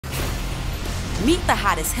Meet the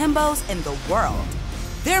hottest himbos in the world.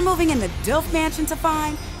 They're moving in the DILF Mansion to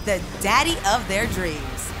find the daddy of their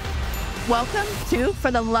dreams. Welcome to For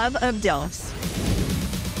the Love of DILFs.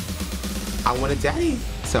 I want a daddy,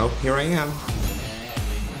 so here I am.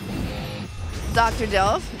 Dr.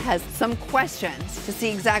 DILF has some questions to see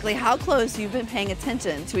exactly how close you've been paying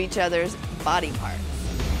attention to each other's body parts.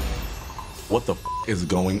 What the is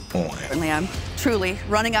going on? I'm truly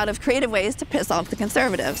running out of creative ways to piss off the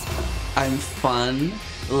conservatives. I'm fun,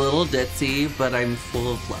 a little ditzy, but I'm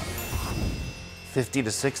full of love. 50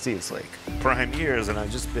 to 60 is like prime years, and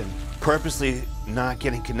I've just been purposely not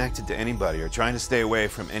getting connected to anybody or trying to stay away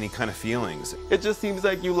from any kind of feelings. It just seems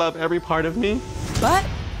like you love every part of me. But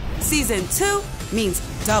season 2 means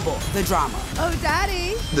double the drama. Oh,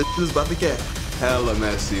 daddy. This is about to get hella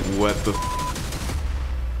messy. What the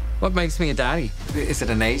What makes me a daddy? Is it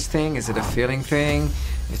an age thing? Is it a feeling thing?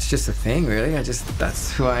 It's just a thing, really.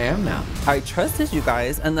 That's who I am now. I trusted you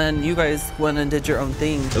guys, and then you guys went and did your own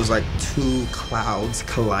thing. It was like two clouds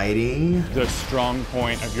colliding. The strong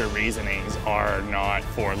point of your reasonings are not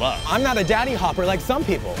for love. I'm not a daddy hopper like some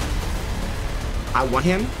people. I want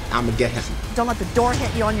him, I'm gonna get him. Don't let the door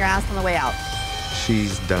hit you on your ass on the way out.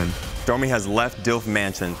 She's done. Stormy has left DILF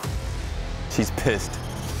Mansion. She's pissed.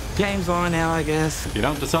 Game's on now, I guess. You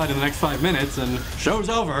don't decide in the next 5 minutes and show's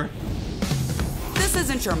over. This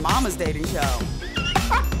isn't your mama's dating show.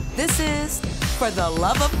 This is For the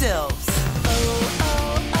Love of DILFs.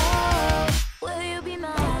 Will you be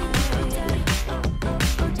mine? Daddy,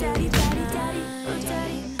 daddy, daddy,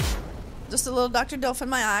 daddy. Just a little Dr. DILF in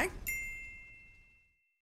my eye.